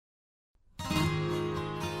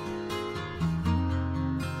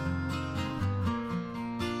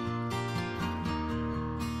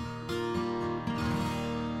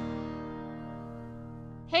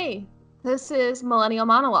Hey, this is Millennial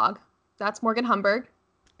Monologue. That's Morgan Humberg.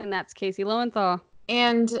 And that's Casey Lowenthal.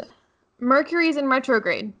 And Mercury's in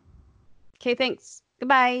retrograde. Okay, thanks.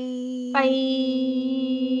 Goodbye. Bye.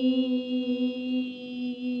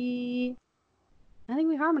 I think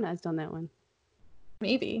we harmonized on that one.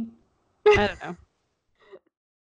 Maybe. I don't know.